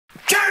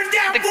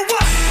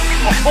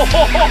B&M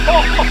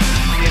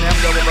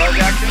double buzz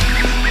action.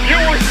 You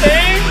were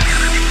saying?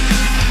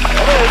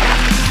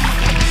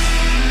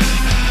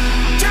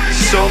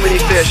 So many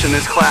fish in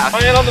this class.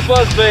 Hand on the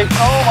buzz bait.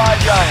 Oh my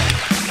giant.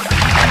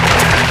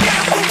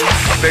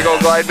 Big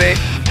old glide bait.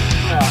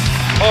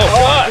 Oh,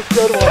 God.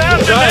 Full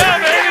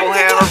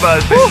hammer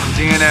buzz bait.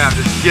 B&M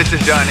just gets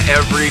it done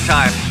every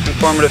time.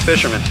 Informative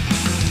fisherman.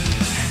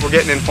 We're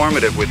getting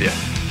informative with you.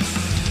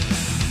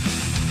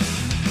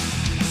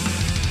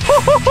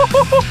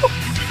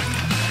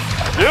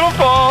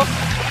 Beautiful.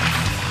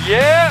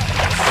 Yeah.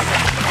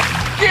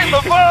 Get in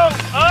the boat.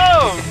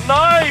 Oh,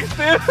 nice,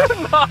 dude.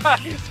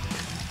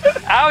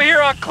 Nice. Out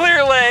here on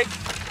Clear Lake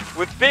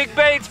with Big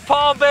Baits,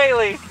 Paul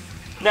Bailey.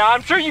 Now,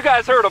 I'm sure you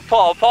guys heard of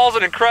Paul. Paul's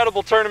an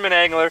incredible tournament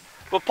angler.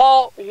 But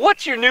Paul,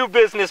 what's your new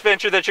business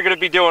venture that you're going to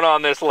be doing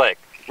on this lake?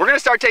 We're going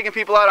to start taking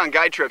people out on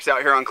guide trips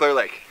out here on Clear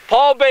Lake.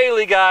 Paul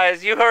Bailey,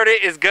 guys, you heard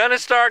it, is going to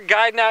start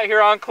guiding out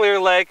here on Clear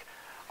Lake.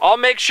 I'll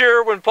make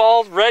sure when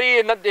Paul's ready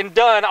and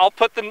done, I'll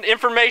put the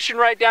information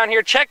right down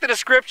here. Check the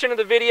description of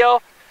the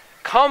video.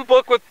 Come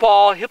book with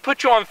Paul. He'll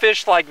put you on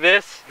fish like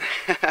this.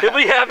 He'll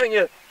be having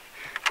you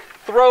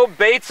throw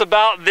baits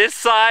about this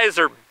size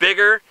or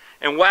bigger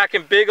and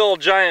whacking big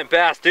old giant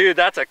bass. Dude,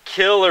 that's a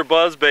killer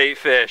buzzbait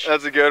fish.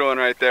 That's a good one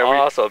right there.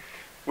 Awesome.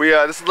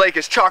 This lake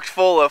is chocked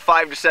full of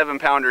 5 to 7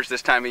 pounders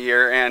this time of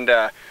year, and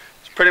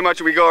it's pretty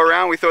much we go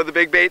around, we throw the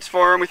big baits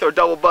for them, we throw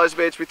double buzz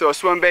baits, we throw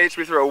swim baits,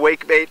 we throw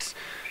wake baits.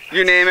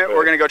 You name it,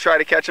 we're gonna go try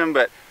to catch them,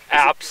 but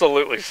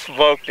absolutely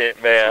smoked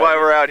it, man. That's why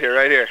we're out here,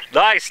 right here.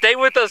 Nice, stay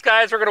with us,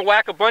 guys. We're gonna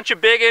whack a bunch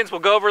of big ends.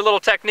 We'll go over a little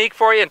technique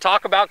for you and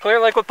talk about Clear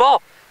Lake with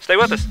Paul. Stay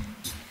with us.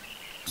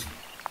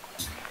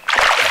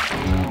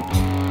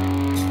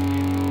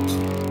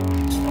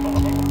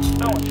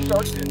 No one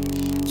sharked it.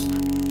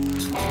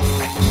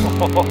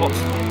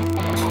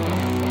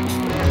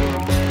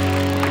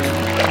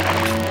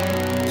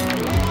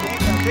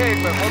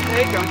 Big, but we'll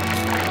take them.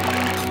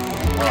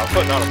 I'm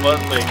putting on a buzz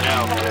bait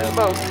now, man.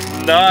 Both.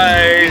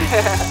 Nice.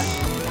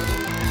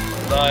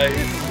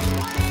 Nice.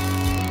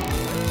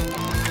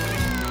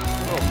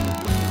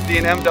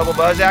 B&M double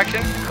buzz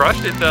action.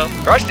 Crushed it though.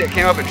 Crushed it,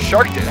 came up and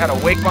sharked it. Had a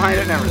wake behind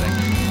it and everything.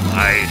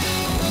 Nice.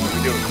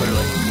 We do it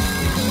clearly.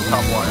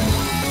 Top water.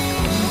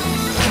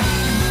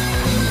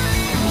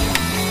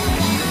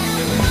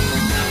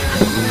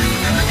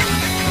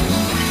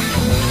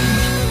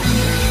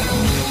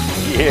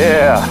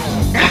 Yeah.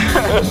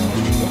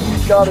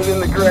 Got it in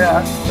the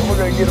grass, and we're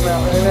gonna get him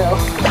out right now.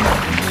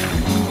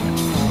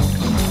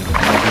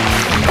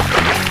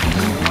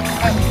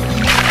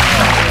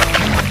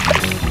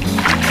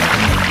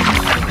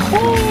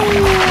 Woo!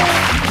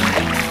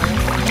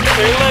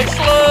 Clear Lake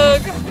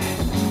slug.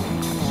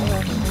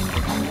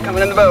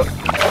 Coming in the boat.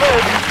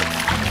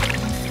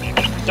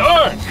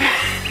 Darn.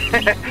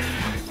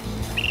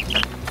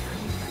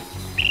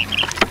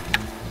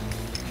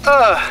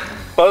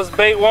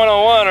 Buzzbait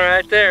 101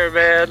 right there,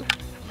 man.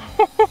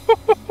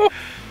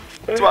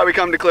 That's why we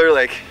come to Clear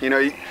Lake. You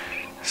know,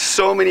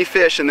 so many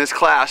fish in this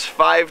class,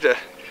 5 to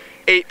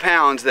 8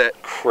 pounds that...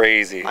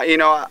 Crazy. You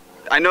know,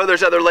 I know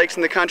there's other lakes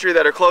in the country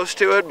that are close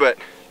to it, but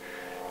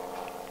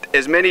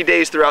as many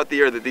days throughout the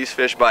year that these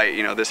fish bite,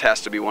 you know, this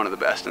has to be one of the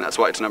best, and that's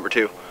why it's number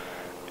 2.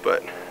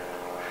 But...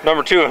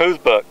 Number 2 in whose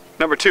book?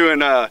 Number 2 in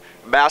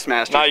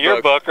Bassmaster's Not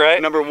your book,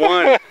 right? Number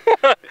 1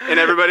 in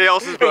everybody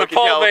else's book in the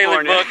Paul in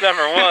Bailey book,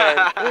 number 1.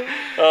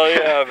 Oh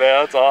yeah, man,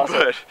 that's awesome.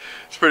 But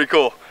it's pretty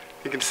cool.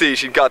 You can see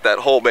she got that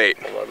whole bait.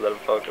 I love letting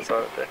focus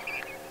on it there.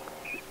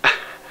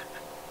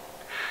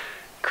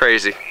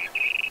 Crazy.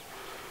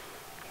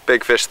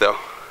 Big fish though.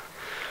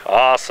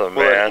 Awesome,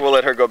 man. We'll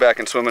let her go back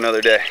and swim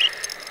another day.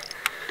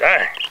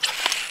 Dang.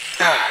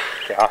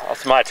 Yeah,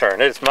 it's my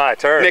turn. It's my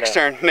turn. Nick's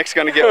turn. Nick's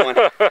gonna get one.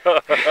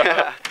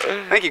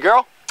 Thank you,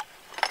 girl.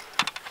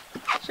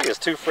 She is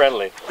too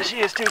friendly. She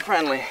is too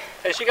friendly.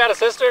 Hey, she got a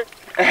sister?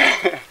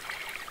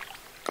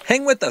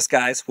 Hang with us,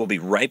 guys. We'll be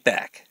right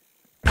back.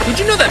 Did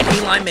you know that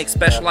P-Line makes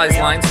specialized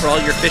lines for all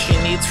your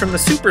fishing needs? From the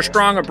super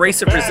strong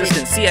abrasive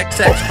resistant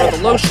CXX or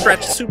the low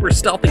stretch super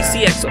stealthy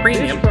CX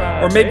Premium,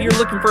 or maybe you're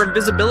looking for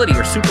invisibility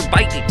or super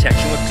bite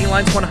detection with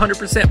P-Line's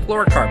 100%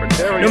 fluorocarbon.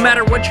 No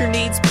matter what your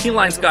needs,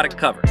 P-Line's got it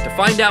covered. To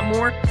find out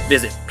more,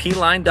 visit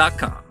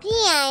P-Line.com.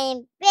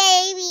 P-Line,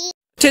 baby.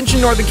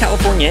 Attention Northern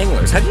California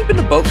anglers, have you been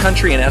to Boat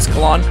Country in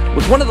Escalon?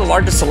 With one of the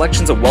largest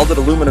selections of welded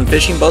aluminum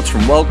fishing boats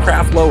from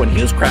Weldcraft, Lowe, and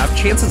Hughescraft,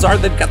 chances are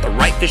they've got the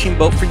right fishing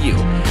boat for you.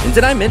 And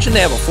did I mention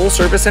they have a full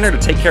service center to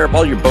take care of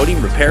all your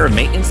boating repair and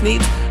maintenance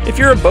needs? If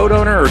you're a boat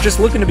owner or just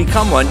looking to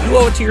become one, you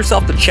owe it to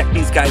yourself to check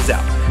these guys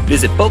out.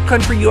 Visit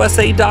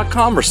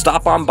BoatCountryUSA.com or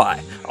stop on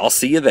by. I'll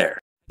see you there.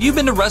 You've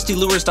been to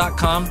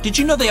RustyLures.com? Did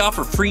you know they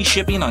offer free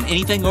shipping on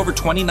anything over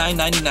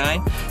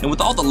 $29.99? And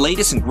with all the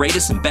latest and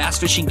greatest in bass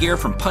fishing gear,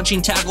 from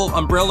punching tackle,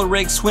 umbrella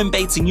rigs, swim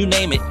baits, and you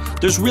name it,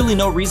 there's really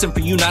no reason for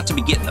you not to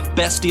be getting the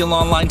best deal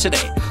online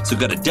today. So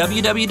go to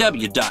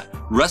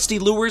www.rusty.com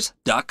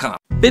rustylures.com.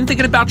 Been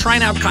thinking about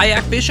trying out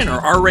kayak fishing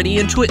or already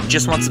into it and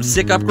just want some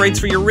sick upgrades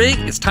for your rig?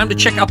 It's time to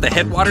check out the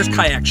Headwaters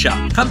Kayak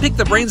Shop. Come pick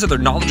the brains of their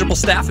knowledgeable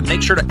staff and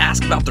make sure to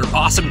ask about their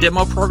awesome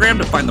demo program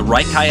to find the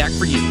right kayak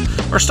for you.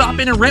 Or stop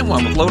in and rent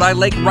one with Lodi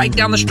Lake right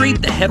down the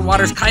street. The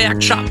Headwaters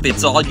Kayak Shop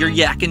fits all your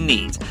yakking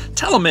needs.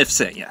 Tell them if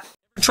sent ya.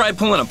 Try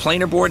pulling a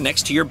planer board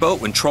next to your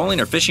boat when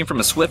trolling or fishing from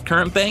a swift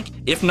current bank?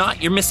 If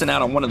not, you're missing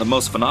out on one of the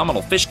most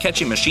phenomenal fish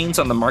catching machines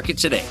on the market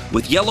today.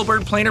 With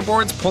Yellowbird planer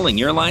boards pulling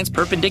your lines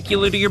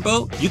perpendicular to your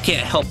boat, you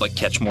can't help but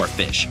catch more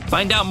fish.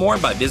 Find out more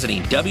by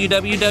visiting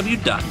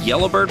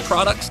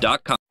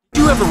www.yellowbirdproducts.com.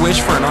 Do you ever wish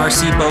for an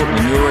RC boat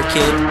when you were a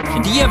kid?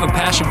 And do you have a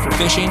passion for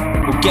fishing?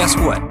 Well, guess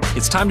what?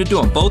 It's time to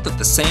do them both at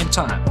the same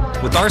time.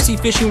 With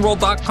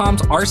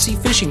RCFishingWorld.com's RC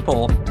Fishing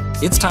Pole,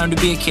 it's time to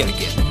be a kid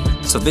again.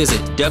 So visit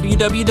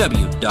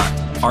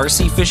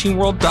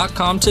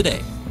www.rcfishingworld.com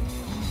today.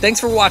 Thanks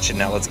for watching.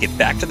 Now let's get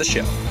back to the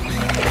show.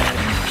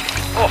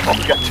 Oh,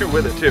 we got two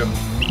with it too.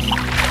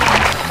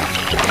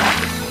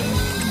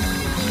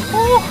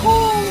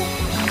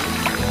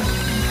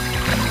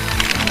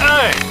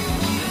 Hey,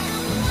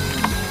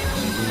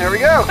 There we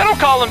go. I don't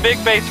call them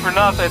big baits for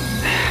nothing.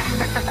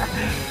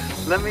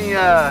 Let me,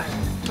 I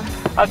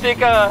think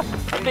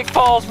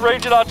Paul's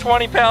raging on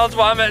 20 pounds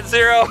while I'm at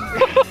 0.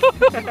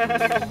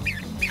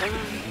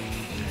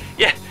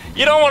 Yeah,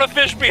 you don't want to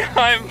fish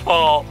behind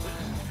Paul.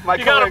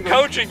 You got him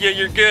coaching you,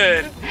 you're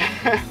good.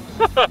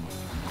 Let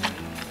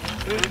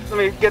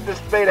me get this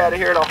bait out of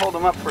here and I'll hold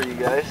him up for you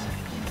guys.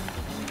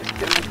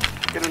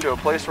 Get him to a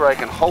place where I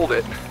can hold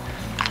it.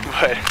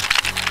 But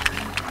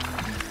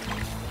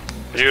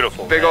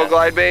beautiful. big old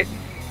glide bait,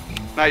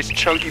 nice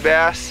chunky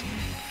bass.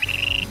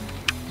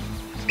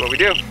 That's what we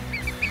do.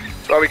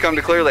 That's why we come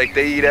to Clear Lake.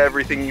 They eat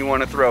everything you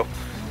want to throw.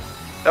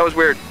 That was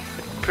weird.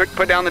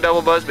 Put down the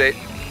double buzz bait.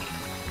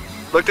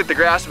 Looked at the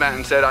grass mat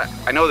and said,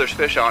 I know there's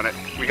fish on it.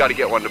 We got to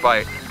get one to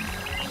bite.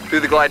 Threw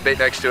the glide bait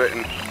next to it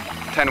and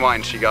 10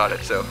 winds she got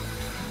it. So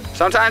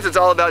sometimes it's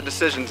all about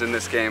decisions in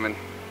this game and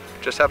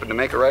just happened to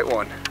make a right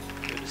one.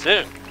 Good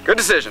decision. Good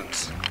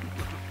decisions.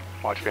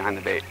 Watch behind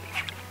the bait.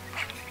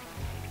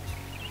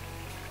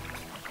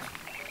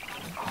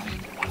 Oh, she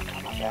didn't want to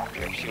come up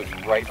after it. She was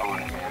right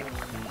on it, man.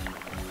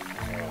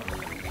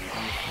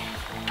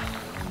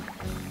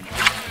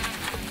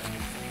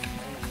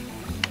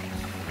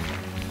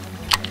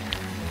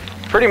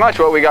 Pretty much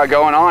what we got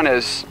going on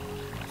is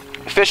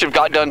fish have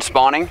got done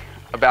spawning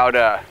about,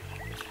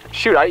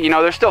 you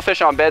know, there's still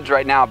fish on beds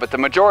right now, but the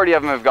majority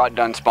of them have got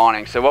done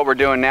spawning. So what we're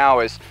doing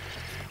now is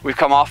we've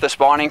come off the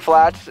spawning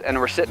flats and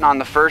we're sitting on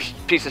the first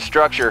piece of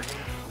structure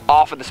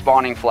off of the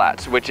spawning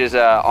flats, which is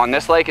on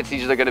this lake, it's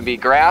either gonna be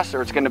grass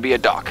or it's gonna be a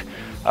dock.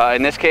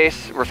 In this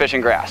case, we're fishing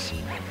grass.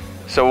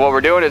 So what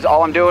we're doing is,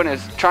 all I'm doing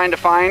is trying to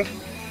find,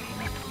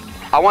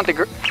 I want the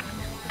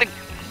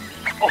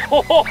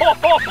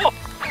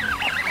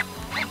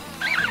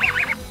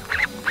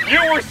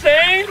You were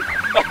saying?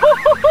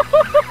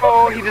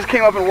 Oh, he just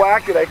came up and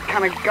whacked it. I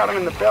kind of got him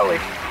in the belly.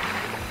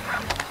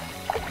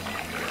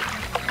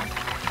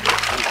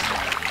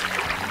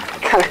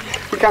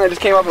 He kind of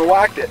just came up and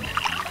whacked it.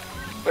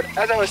 But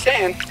as I was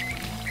saying,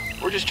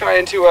 we're just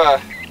trying to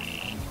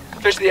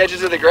fish the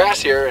edges of the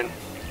grass here, and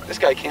this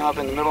guy came up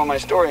in the middle of my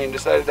story and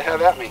decided to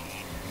have at me.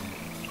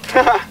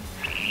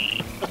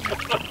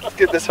 Let's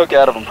get this hook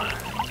out of him.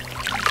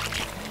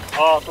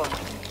 Awesome.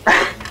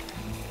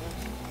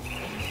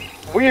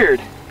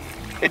 Weird.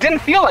 It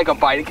didn't feel like a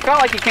bite. It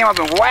felt like he came up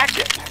and whacked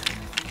it.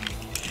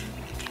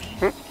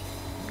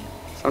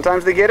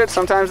 Sometimes they get it,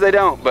 sometimes they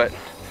don't. But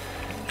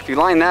if you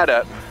line that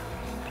up,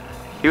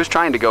 he was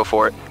trying to go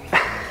for it.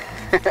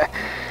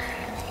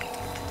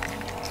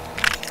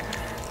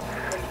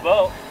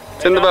 Boat.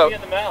 It's in the boat.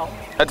 In the mouth.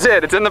 That's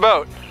it. It's in the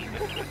boat.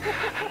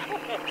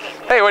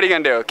 Hey, what are you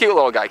gonna do? Cute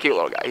little guy. Cute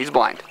little guy. He's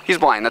blind. He's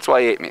blind. That's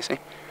why he ate me. See.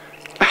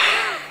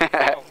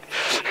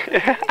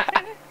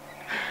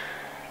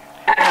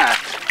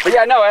 But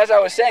yeah, no, as I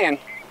was saying,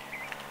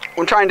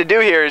 what I'm trying to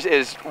do here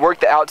is work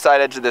the outside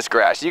edge of this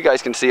grass. You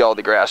guys can see all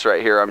the grass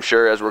right here, I'm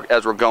sure, as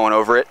we're going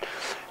over it.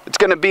 It's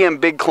going to be in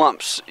big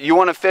clumps. You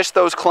want to fish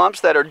those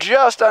clumps that are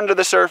just under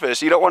the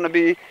surface. You don't want to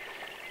be,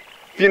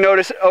 if you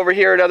notice over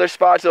here at other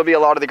spots, there'll be a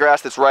lot of the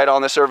grass that's right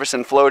on the surface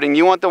and floating.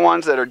 You want the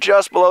ones that are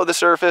just below the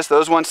surface.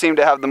 Those ones seem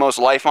to have the most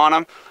life on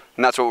them,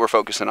 and that's what we're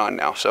focusing on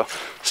now. So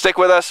stick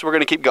with us. We're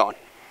going to keep going.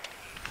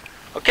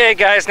 Okay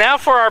guys, now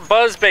for our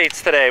buzz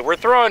baits today. We're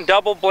throwing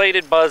double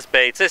bladed buzz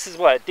baits. This is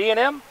what,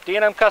 D&M?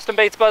 D&M Custom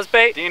Baits buzz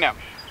bait? D&M.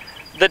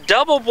 The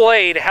double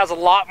blade has a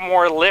lot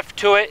more lift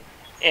to it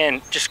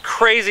and just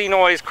crazy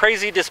noise,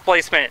 crazy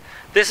displacement.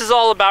 This is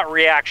all about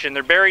reaction.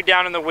 They're buried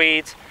down in the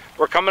weeds.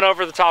 We're coming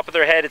over the top of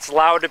their head. It's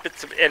loud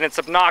and it's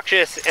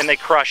obnoxious and they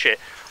crush it.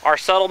 Our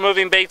subtle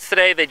moving baits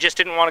today, they just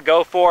didn't want to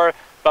go for,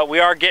 but we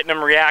are getting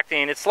them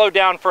reacting. It slowed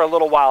down for a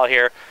little while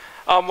here.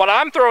 What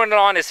I'm throwing it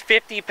on is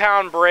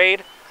 50-pound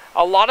braid.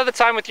 A lot of the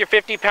time with your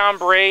 50-pound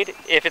braid,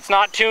 if it's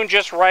not tuned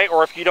just right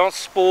or if you don't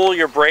spool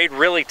your braid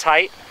really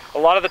tight, a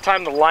lot of the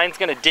time the line's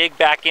going to dig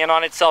back in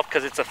on itself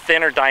because it's a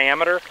thinner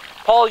diameter.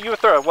 Paul, you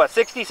throw what,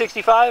 60,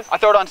 65? I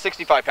throw it on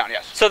 65 pound,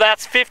 yes. So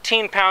that's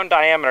 15-pound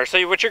diameter.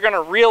 So what you're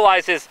gonna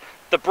realize is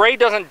the braid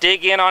doesn't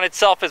dig in on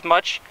itself as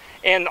much,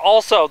 and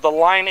also the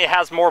line, it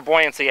has more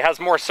buoyancy, it has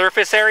more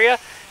surface area.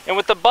 And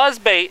with the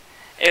buzzbait,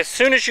 as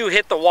soon as you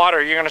hit the water,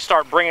 you're gonna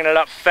start bringing it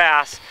up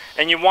fast,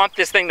 and you want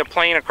this thing to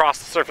plane across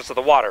the surface of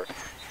the water.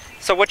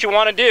 So what you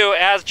wanna do,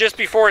 as just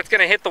before it's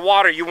gonna hit the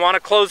water, you wanna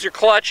close your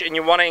clutch and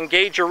you wanna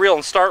engage your reel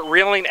and start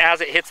reeling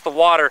as it hits the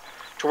water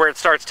to where it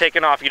starts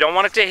taking off. You don't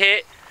want it to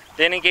hit,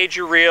 then engage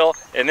your reel,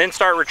 and then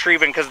start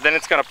retrieving, because then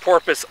it's gonna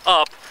porpoise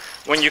up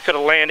when you could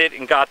have landed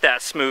and got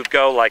that smooth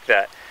go like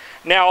that.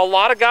 Now, a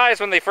lot of guys,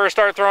 when they first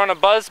start throwing a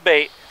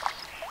buzzbait,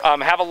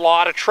 have a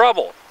lot of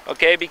trouble,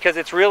 okay? Because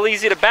it's real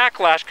easy to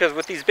backlash, because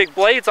with these big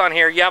blades on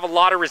here, you have a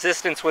lot of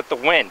resistance with the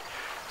wind.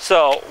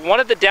 So one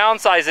of the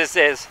downsides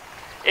is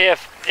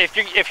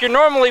if you're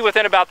normally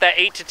within about that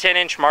 8 to 10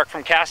 inch mark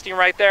from casting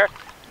right there,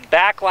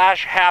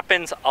 backlash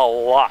happens a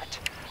lot.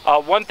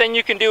 One thing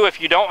you can do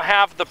if you don't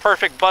have the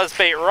perfect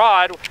buzzbait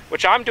rod,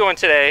 which I'm doing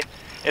today,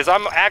 is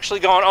I'm actually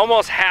going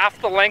almost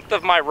half the length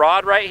of my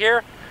rod right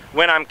here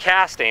when I'm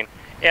casting,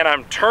 and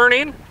I'm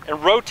turning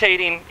and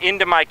rotating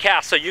into my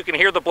cast so you can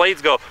hear the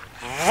blades go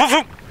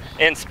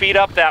and speed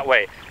up that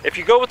way. If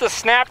you go with a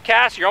snap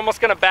cast, you're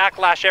almost going to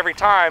backlash every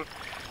time,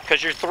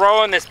 because you're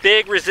throwing this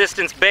big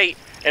resistance bait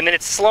and then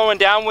it's slowing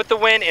down with the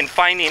wind and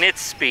finding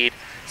its speed.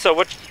 So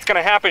what's going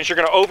to happen is you're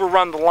going to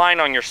overrun the line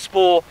on your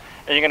spool,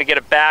 and you're going to get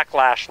a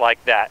backlash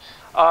like that.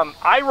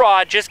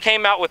 iRod just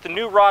came out with the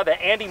new rod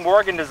that Andy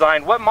Morgan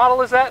designed. What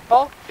model is that,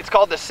 Paul? It's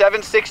called the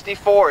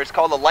 764. It's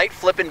called a light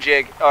flipping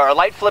jig, or a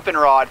light flipping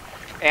rod,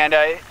 and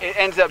it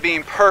ends up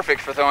being perfect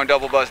for throwing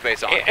double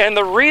buzzbaits on. And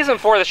the reason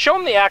for this, show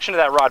them the action of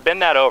that rod.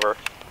 Bend that over.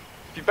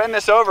 If you bend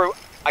this over,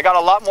 I got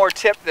a lot more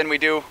tip than we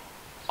do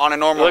on a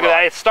normal rod. Look at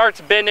that, it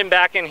starts bending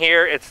back in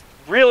here. It's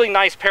really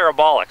nice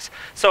parabolics.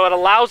 So it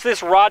allows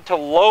this rod to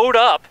load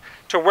up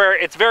to where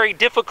it's very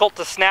difficult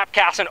to snap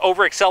cast and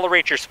over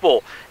accelerate your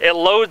spool. It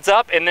loads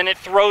up and then it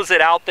throws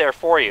it out there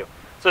for you.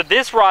 So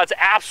this rod's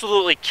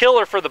absolutely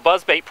killer for the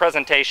buzzbait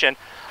presentation.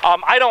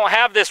 I don't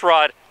have this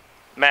rod,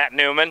 Matt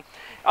Newman,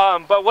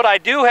 but what I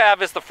do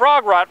have is the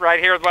frog rod right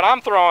here, what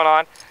I'm throwing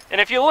on. And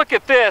if you look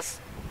at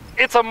this,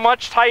 it's a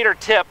much tighter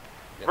tip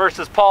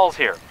versus Paul's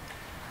here.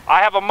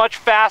 I have a much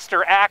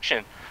faster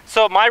action.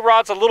 So my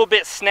rod's a little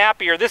bit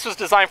snappier. This was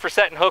designed for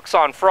setting hooks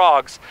on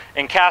frogs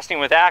and casting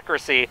with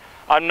accuracy.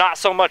 Not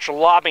so much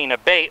lobbing a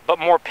bait, but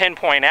more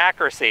pinpoint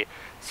accuracy.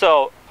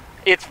 So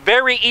it's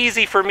very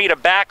easy for me to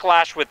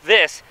backlash with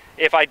this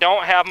if I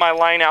don't have my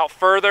line out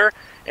further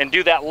and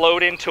do that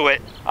load into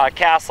it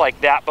cast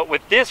like that. But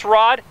with this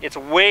rod, it's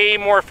way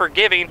more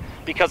forgiving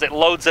because it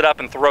loads it up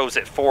and throws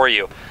it for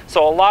you.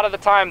 So a lot of the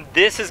time,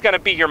 this is gonna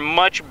be your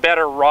much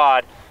better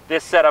rod,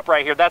 this setup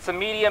right here. That's a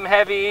medium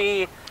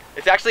heavy.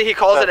 It's actually, he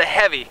calls it a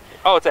heavy.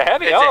 Oh, it's a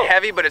heavy? It's a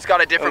heavy, but it's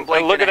got a different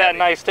blade. Look at that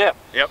nice tip.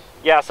 Yep.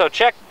 Yeah, so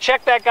check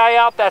that guy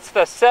out. That's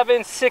the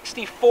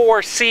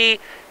 764C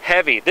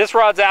heavy. This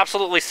rod's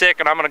absolutely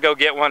sick, and I'm gonna go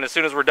get one as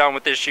soon as we're done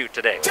with this shoot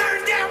today.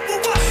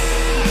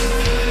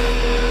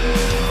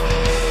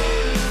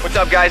 What's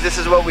up, guys? This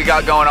is what we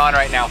got going on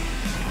right now.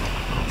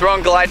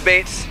 Throwing glide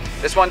baits.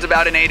 This one's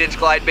about an 8-inch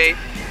glide bait.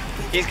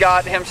 He's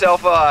got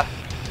himself a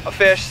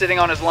fish sitting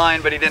on his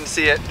line, but he didn't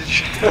see it.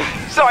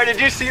 Sorry, did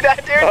you see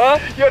that, dude? Huh?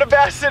 You had a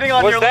bass sitting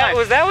on your line.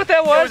 Was that what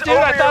that was, dude?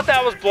 I thought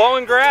that was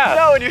blowing grass.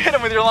 No, and you hit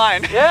him with your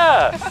line.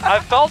 Yeah, I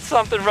felt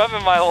something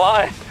rubbing my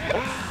line.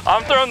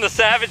 I'm throwing the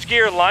Savage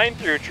Gear line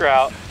through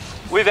trout.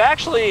 We've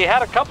actually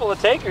had a couple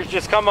of takers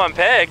just come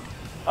unpegged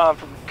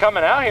from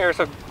coming out here,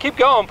 so keep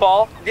going,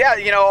 Paul. Yeah,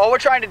 you know, all we're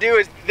trying to do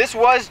is, this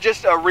was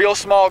just a real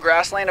small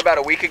grassland about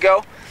a week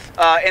ago.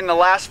 In the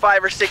last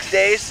 5 or 6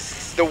 days,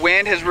 the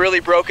wind has really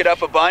broke it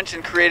up a bunch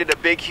and created a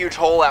big, huge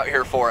hole out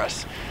here for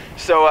us.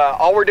 So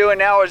all we're doing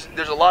now is,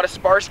 there's a lot of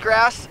sparse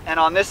grass, and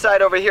on this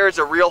side over here is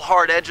a real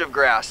hard edge of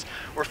grass.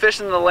 We're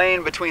fishing the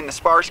lane between the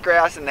sparse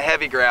grass and the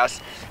heavy grass,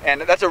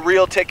 and that's a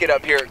real ticket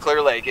up here at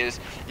Clear Lake, is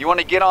you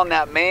want to get on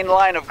that main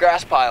line of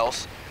grass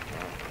piles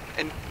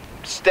and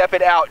step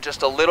it out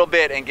just a little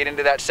bit and get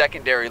into that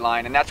secondary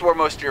line, and that's where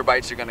most of your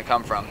bites are going to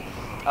come from.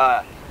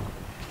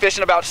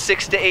 Fishing about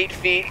 6 to 8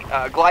 feet,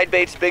 glide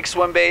baits, big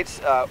swim baits.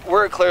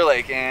 We're at Clear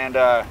Lake, and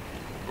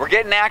we're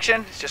getting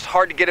action. It's just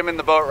hard to get them in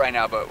the boat right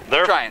now, but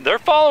we're trying. They're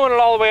following it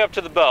all the way up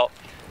to the boat.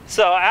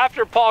 So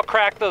after Paul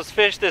cracked those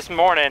fish this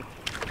morning,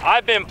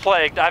 I've been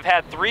plagued. I've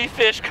had 3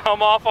 fish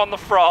come off on the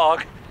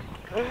frog.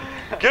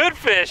 Good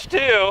fish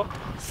too.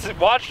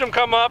 Watched them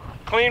come up,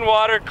 clean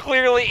water,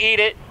 clearly eat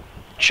it,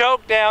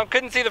 choke down,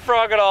 couldn't see the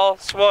frog at all,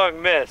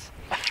 swung, miss.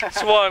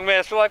 Swung,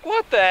 miss. We're like,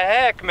 what the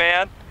heck,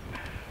 man?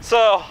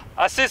 So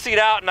I sissied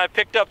out and I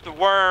picked up the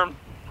worm.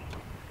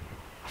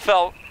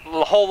 Felt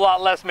a whole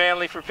lot less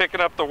manly for picking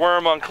up the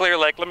worm on Clear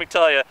Lake, let me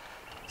tell you.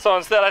 So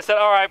instead I said,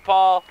 all right,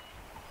 Paul,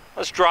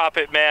 let's drop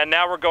it, man.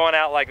 Now we're going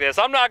out like this.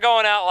 I'm not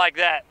going out like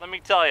that, let me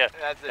tell you.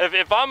 That's it.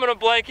 If I'm gonna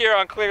blank here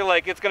on Clear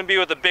Lake, it's gonna be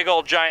with a big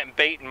old giant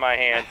bait in my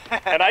hand.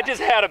 And I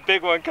just had a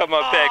big one come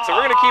up big. So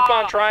we're gonna keep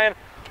on trying.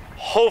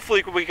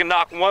 Hopefully we can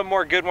knock one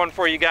more good one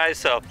for you guys.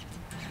 So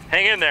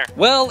Hang in there.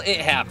 Well,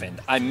 it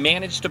happened. I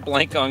managed to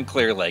blank on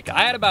Clear Lake.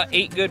 I had about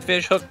 8 good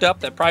fish hooked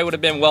up that probably would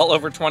have been well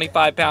over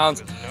 25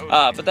 pounds,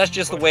 but that's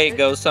just the way it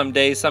goes some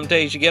days. Some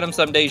days you get them,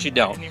 some days you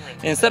don't.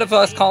 Instead of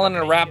us calling it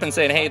a wrap and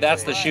saying, hey,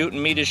 that's the shoot,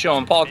 and me just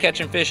showing Paul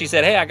catching fish, he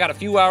said, hey, I got a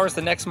few hours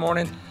the next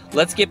morning.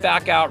 Let's get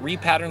back out,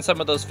 repattern some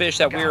of those fish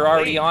that we were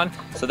already on.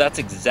 So that's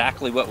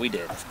exactly what we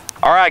did.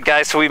 All right,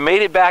 guys, so we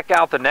made it back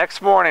out the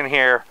next morning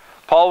here.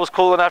 Paul was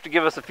cool enough to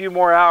give us a few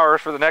more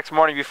hours for the next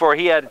morning before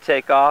he had to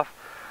take off.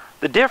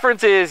 The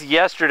difference is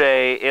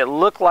yesterday, it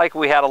looked like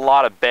we had a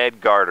lot of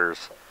bed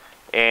garters.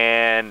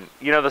 And,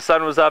 you know, the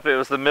sun was up, it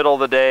was the middle of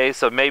the day,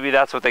 so maybe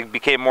that's what they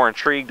became more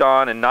intrigued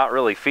on and not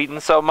really feeding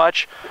so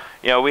much.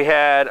 You know, we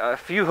had a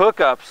few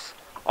hookups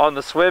on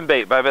the swim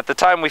bait, but at the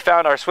time we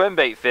found our swim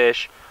bait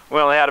fish, we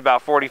only had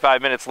about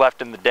 45 minutes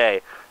left in the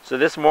day. So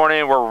this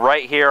morning, we're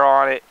right here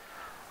on it.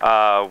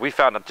 We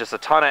found just a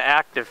ton of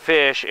active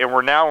fish, and we're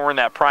in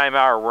that prime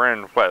hour. We're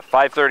in, what,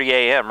 5:30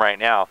 a.m. right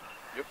now.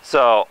 Yep.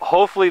 So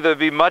hopefully they'll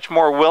be much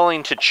more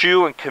willing to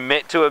chew and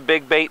commit to a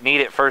big bait,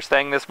 need it first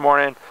thing this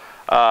morning.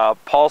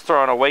 Paul's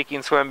throwing a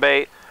waking swim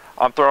bait.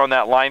 I'm throwing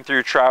that line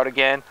through trout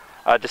again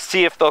to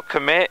see if they'll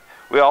commit.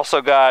 We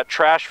also got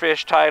trash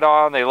fish tied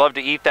on. They love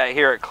to eat that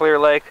here at Clear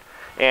Lake.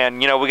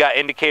 And you know, we got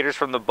indicators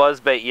from the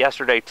buzz bait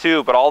yesterday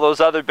too, but all those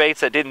other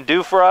baits that didn't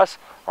do for us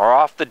are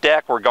off the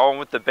deck. We're going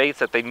with the baits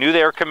that they knew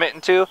they were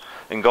committing to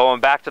and going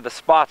back to the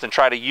spots and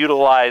try to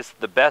utilize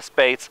the best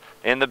baits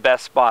in the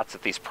best spots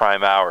at these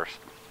prime hours.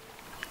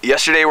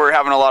 Yesterday we were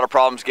having a lot of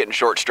problems getting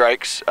short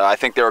strikes. I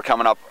think they were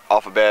coming up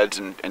off of beds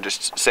and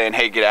just saying,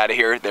 hey, get out of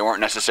here. They weren't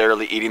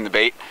necessarily eating the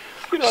bait.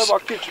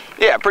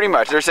 Yeah, pretty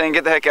much. They're saying,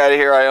 get the heck out of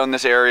here. I own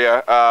this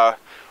area.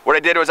 What I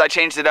did was I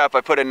changed it up.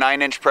 I put a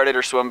 9-inch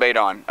Predator swim bait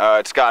on.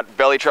 It's got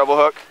belly treble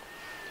hook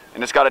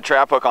and it's got a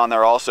trap hook on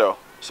there also.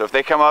 So if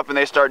they come up and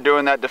they start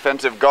doing that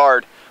defensive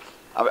guard,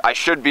 I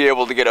should be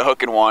able to get a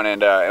hook in one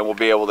and we'll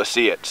be able to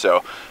see it.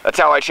 So that's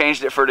how I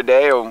changed it for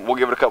today. We'll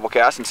give it a couple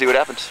casts and see what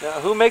happens.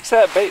 Who makes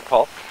that bait,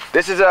 Paul?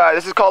 This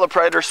is called a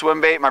Predator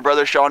swim bait. My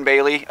brother Sean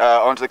Bailey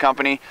owns the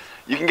company.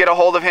 You can get a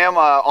hold of him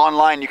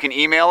online. You can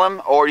email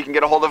him or you can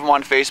get a hold of him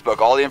on Facebook.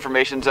 All the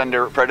information's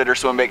under Predator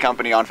Swim Bait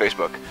Company on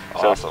Facebook.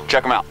 Awesome. So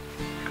check them out.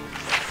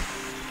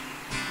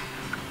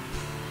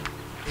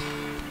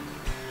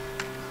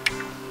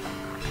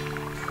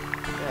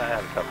 Yeah, I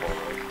had a couple of those.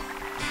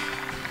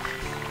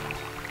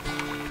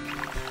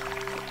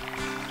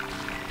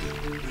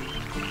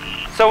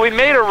 So we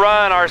made a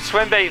run. Our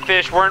swim bait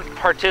fish weren't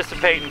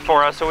participating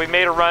for us, so we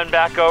made a run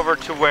back over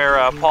to where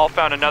Paul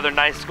found another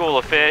nice school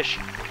of fish.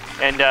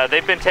 And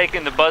they've been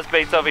taking the buzz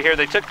baits over here.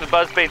 They took the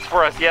buzz baits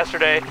for us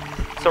yesterday,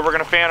 so we're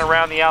gonna fan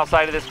around the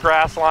outside of this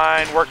grass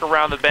line, work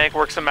around the bank,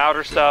 work some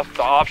outer stuff,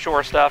 the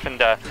offshore stuff,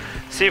 and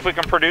see if we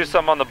can produce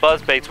some on the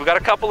buzz baits. We got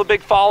a couple of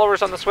big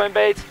followers on the swim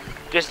baits.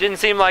 Just didn't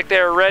seem like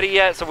they were ready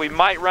yet, so we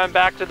might run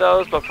back to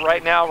those, but for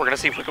right now, we're gonna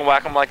see if we can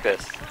whack them like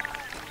this.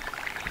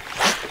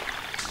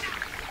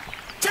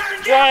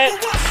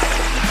 Giant!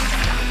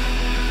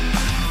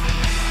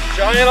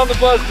 Giant on the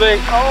buzz bait.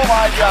 Oh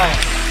my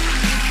giant.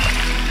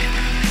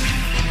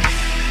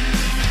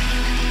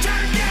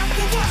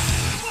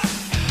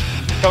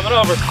 Coming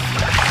over.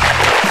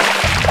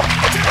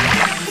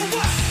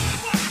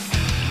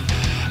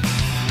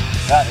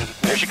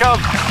 Here she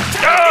comes.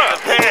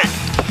 Pig.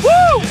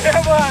 Woo!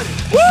 Yeah, buddy.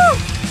 Woo!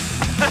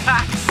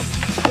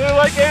 They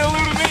like ain't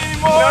eluding me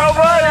anymore. No,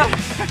 buddy.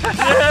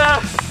 Yeah.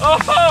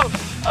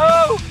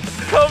 Oh.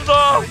 Comes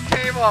off. It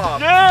came off.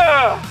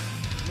 Yeah.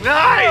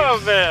 Nice. Oh,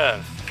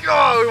 man.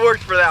 Oh, we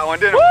worked for that one,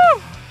 didn't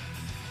Woo!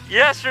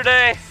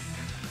 Yesterday,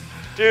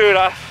 dude,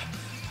 I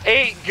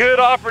 8 good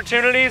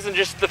opportunities and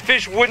just the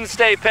fish wouldn't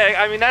stay pegged.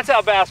 I mean, that's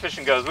how bass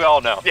fishing goes, we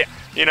all know. Yeah.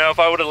 You know, if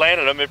I would have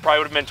landed them, it probably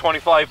would have been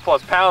 25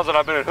 plus pounds and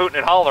I've been hooting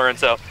and hollering,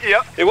 so.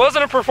 Yep. It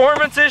wasn't a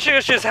performance issue,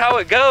 it's just how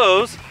it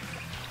goes.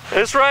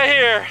 This right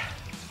here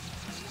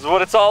is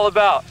what it's all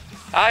about.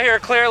 Out here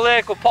at Clear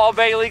Lake with Paul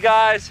Bailey,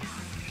 guys.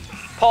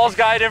 Paul's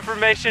guide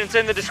information is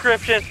in the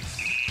description.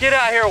 Get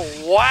out here,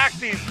 whack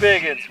these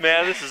biggins,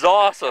 man. This is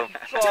awesome.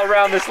 It's all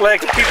around this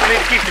lake. People need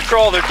to keep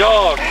control of their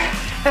dog.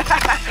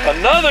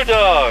 Another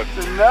dog.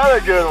 It's another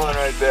good one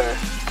right there.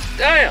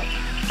 Damn.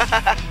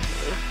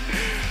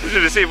 We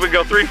should see if we can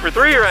go 3 for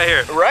 3 right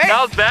here. Right?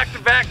 Now it's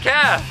back-to-back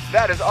cast.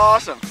 That is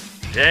awesome.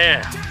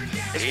 Yeah.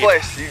 This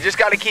place, you just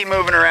got to keep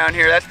moving around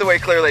here. That's the way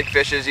Clear Lake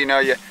fishes. You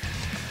know,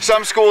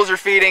 some schools are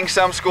feeding,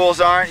 some schools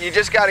aren't. You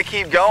just got to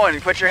keep going.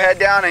 You put your head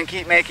down and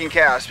keep making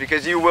casts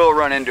because you will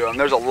run into them.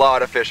 There's a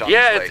lot of fish on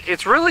this lake. Yeah,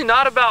 it's really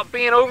not about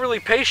being overly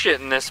patient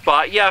in this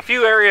spot. Yeah, a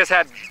few areas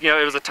had, you know,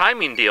 it was a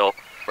timing deal.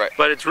 Right.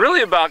 But it's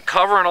really about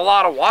covering a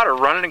lot of water,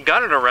 running and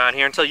gunning around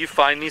here until you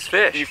find these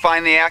fish. You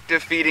find the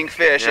active feeding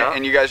fish, yeah,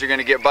 and you guys are going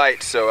to get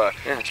bites. So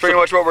it's pretty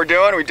much what we're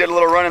doing. We did a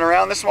little running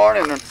around this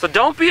morning. So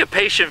don't be a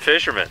patient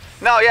fisherman.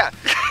 No, yeah.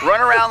 Run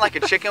around like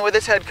a chicken with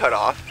its head cut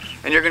off,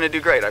 and you're going to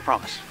do great, I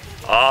promise.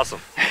 Awesome.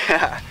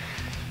 Yeah.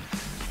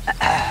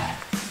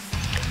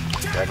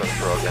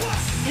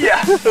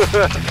 Yeah.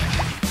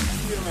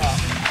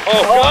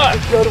 Oh, God.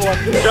 Good one.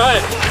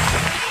 Giant.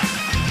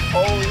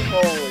 Holy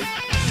moly.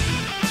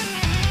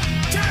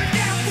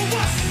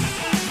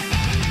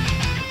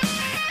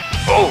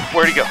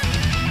 Where'd he go?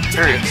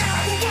 There he is.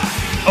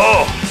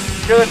 Oh,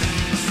 goodness.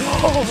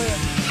 Oh,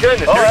 man.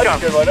 Goodness, Oh, there he that's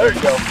comes. a good one. There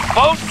you go.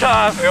 Boat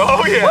time.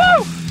 Oh, yeah.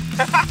 Woo!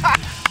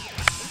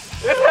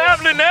 It's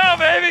happening now,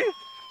 baby.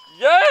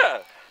 Yeah.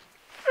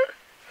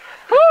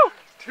 Woo!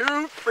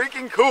 Too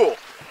freaking cool.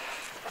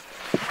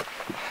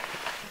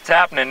 It's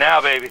happening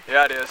now, baby.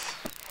 Yeah, it is.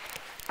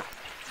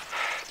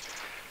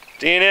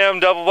 D&M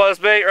double buzz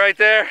bait right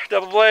there,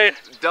 double blade.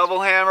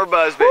 Double hammer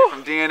buzzbait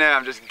from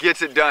D&M just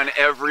gets it done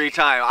every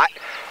time.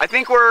 I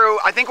think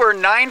we're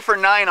 9 for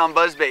 9 on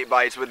buzzbait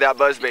bites with that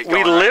buzzbait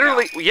going. We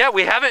literally, yeah,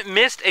 we haven't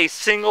missed a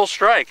single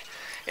strike.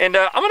 And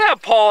I'm gonna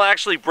have Paul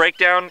actually break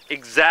down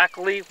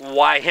exactly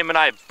why him and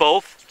I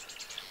both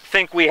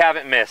think we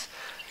haven't missed.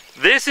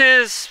 This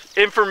is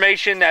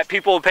information that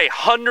people will pay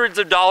hundreds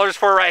of dollars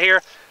for right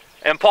here,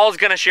 and Paul's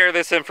gonna share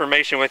this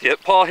information with you.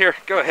 Paul, here,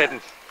 go ahead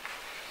and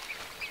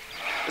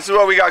this is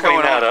what we got clean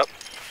going that on. up.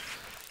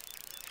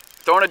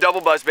 Throwing a double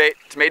buzzbait.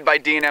 It's made by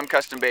D&M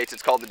Custom Baits.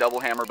 It's called the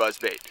double hammer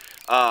buzzbait.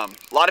 A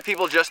lot of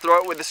people just throw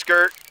it with the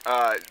skirt.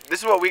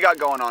 This is what we got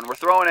going on. We're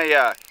throwing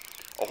a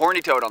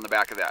horny toad on the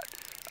back of that.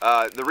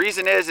 The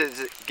reason is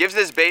it gives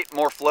this bait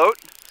more float.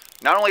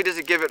 Not only does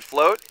it give it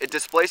float, it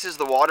displaces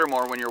the water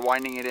more when you're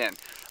winding it in.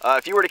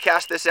 If you were to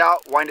cast this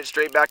out, wind it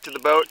straight back to the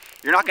boat,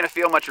 you're not going to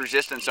feel much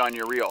resistance on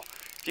your reel.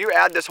 If you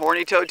add this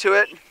horny toad to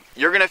it,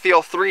 you're going to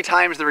feel 3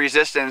 times the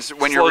resistance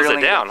when you're reeling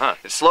it down, huh?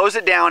 It slows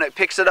it down, it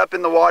picks it up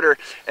in the water,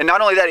 and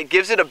not only that, it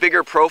gives it a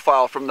bigger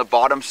profile from the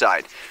bottom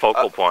side.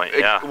 Focal point,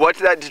 yeah. What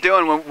that's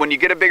doing, when you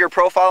get a bigger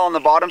profile on the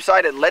bottom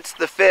side, it lets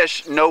the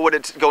fish know what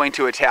it's going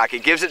to attack.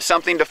 It gives it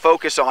something to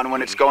focus on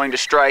when it's going to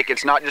strike.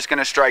 It's not just going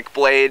to strike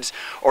blades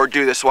or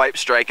do the swipe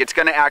strike. It's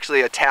going to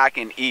actually attack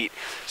and eat.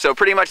 So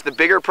pretty much the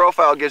bigger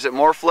profile gives it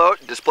more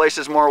float,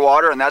 displaces more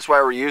water, and that's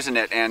why we're using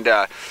it. And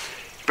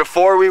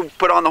before we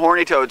put on the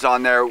horny toads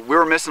on there, we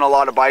were missing a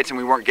lot of bites and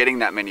we weren't getting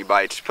that many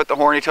bites. Put the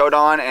horny toad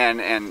on and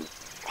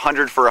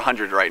 100 for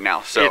 100 right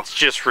now. So it's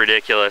just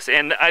ridiculous.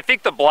 And I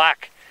think the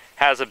black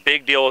has a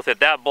big deal with it.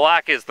 That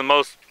black is the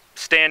most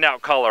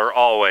standout color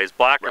always.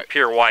 Black or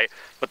pure white,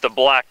 but the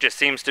black just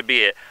seems to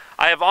be it.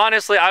 I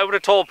would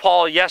have told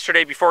Paul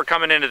yesterday before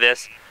coming into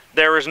this,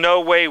 there is no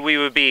way we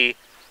would be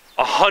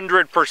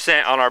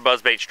 100% on our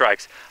buzzbait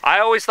strikes. I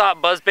always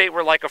thought buzzbait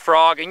were like a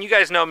frog, and you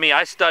guys know me,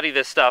 I study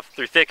this stuff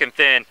through thick and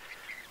thin.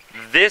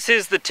 This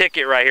is the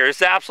ticket right here.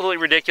 It's absolutely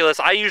ridiculous.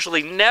 I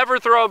usually never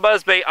throw a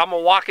buzzbait. I'm a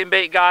walking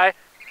bait guy.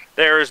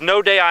 There is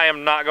no day I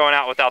am not going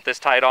out without this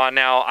tied on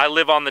now. I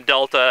live on the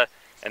Delta,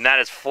 and that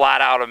is flat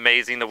out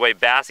amazing the way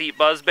bass eat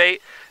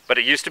buzzbait, but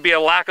it used to be a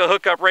lack of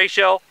hookup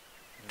ratio.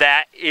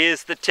 That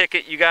is the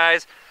ticket, you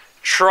guys.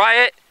 Try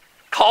it.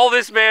 Call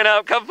this man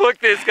up, come hook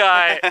this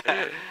guy,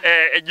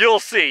 and you'll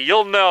see,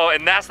 you'll know,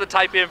 and that's the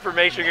type of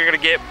information you're gonna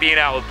get being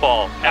out with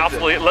Paul.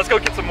 Absolutely. Let's go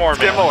get some more,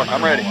 man. Get more,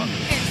 I'm ready. Right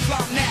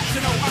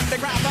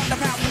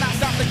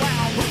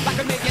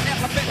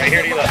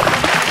here to your left.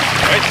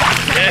 Right?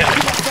 Yeah.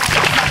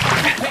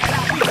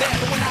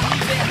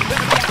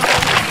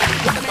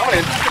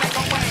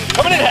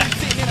 Coming in hot.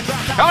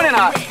 Coming in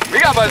hot. We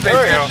got buzzbait.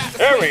 There we go.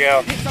 There we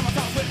go.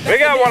 We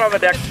got one on the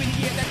deck.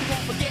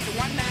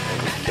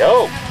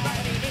 Go.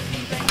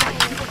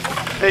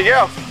 There you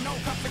go.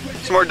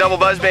 Some more double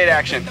buzzbait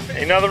action.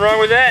 Ain't nothing wrong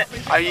with that.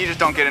 You just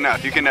don't get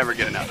enough. You can never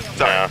get enough.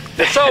 Sorry. No.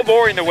 It's so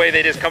boring the way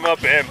they just come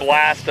up and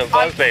blast a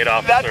buzzbait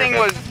off. That thing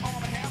was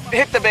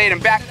hit the bait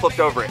and back flipped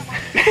over it.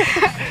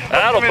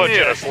 That'll put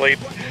you to sleep.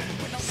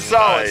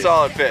 Solid, Nice.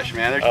 solid fish,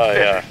 man.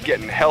 They're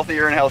getting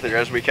healthier and healthier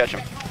as we catch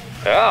them.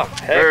 Oh,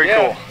 Very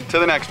cool. To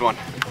the next one.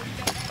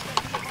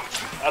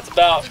 That's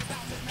about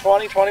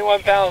 20,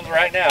 21 pounds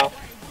right now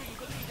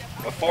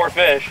of 4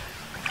 fish.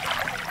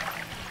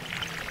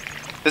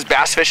 This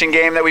bass fishing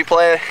game that we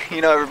play, you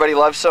know, everybody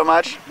loves so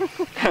much.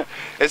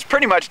 It's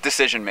pretty much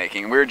decision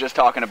making. We were just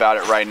talking about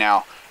it right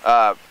now.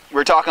 We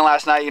were talking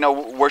last night, you know,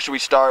 where should we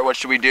start? What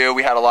should we do?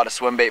 We had a lot of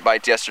swim bait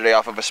bites yesterday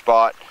off of a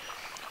spot.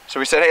 So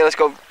we said, hey, let's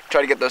go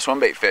try to get those swim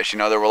bait fish. You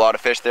know, there were a lot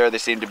of fish there. They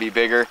seemed to be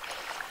bigger.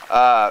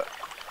 Kind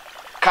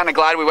of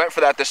glad we went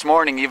for that this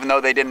morning, even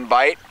though they didn't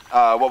bite.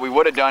 What we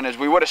would have done is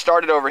we would have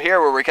started over here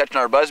where we're catching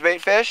our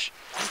buzzbait fish.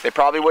 They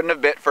probably wouldn't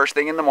have bit first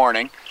thing in the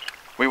morning.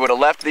 We would have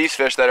left these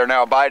fish that are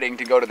now biting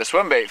to go to the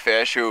swim bait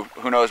fish, who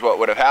knows what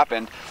would have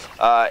happened.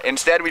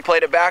 Instead, we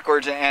played it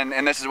backwards,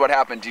 and this is what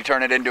happens. You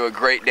turn it into a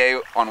great day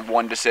on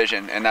one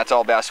decision, and that's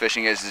all bass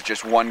fishing is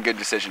just one good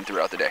decision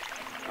throughout the day.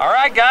 All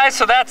right, guys,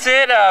 so that's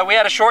it. We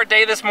had a short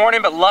day this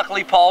morning, but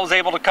luckily Paul was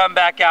able to come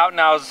back out, and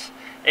I was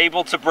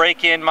able to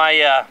break in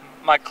my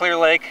my Clear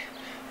Lake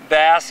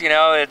bass. You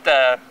know, it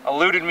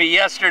eluded me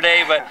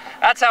yesterday, but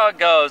that's how it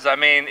goes. I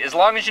mean, as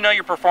long as you know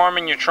you're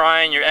performing, you're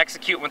trying, you're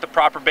executing with the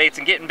proper baits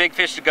and getting big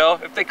fish to go,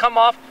 if they come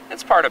off,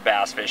 it's part of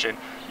bass fishing.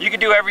 You can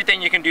do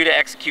everything you can do to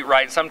execute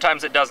right, and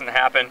sometimes it doesn't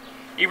happen.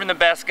 Even the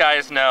best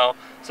guys know.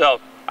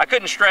 So I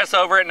couldn't stress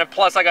over it, and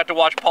plus I got to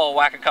watch Paul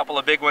whack a couple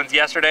of big ones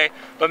yesterday.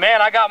 But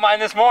man, I got mine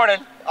this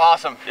morning.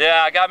 Awesome.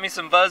 Yeah, I got me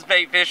some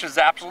buzzbait fish. It's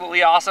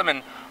absolutely awesome,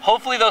 and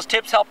hopefully those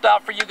tips helped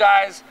out for you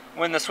guys.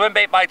 when the swim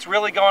bait bite's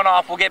really going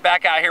off, we'll get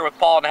back out here with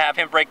Paul and have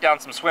him break down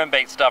some swim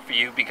bait stuff for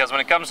you, because when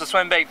it comes to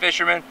swim bait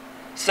fishermen,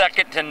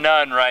 second to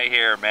none right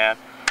here, man.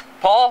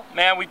 Paul,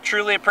 man, we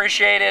truly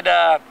appreciate it.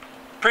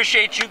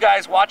 Appreciate you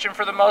guys watching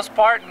for the most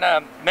part,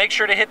 and make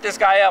sure to hit this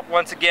guy up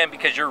once again,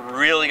 because you're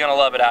really gonna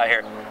love it out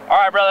here. All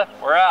right, brother,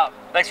 we're out.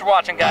 Thanks for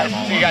watching, guys.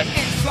 See you guys.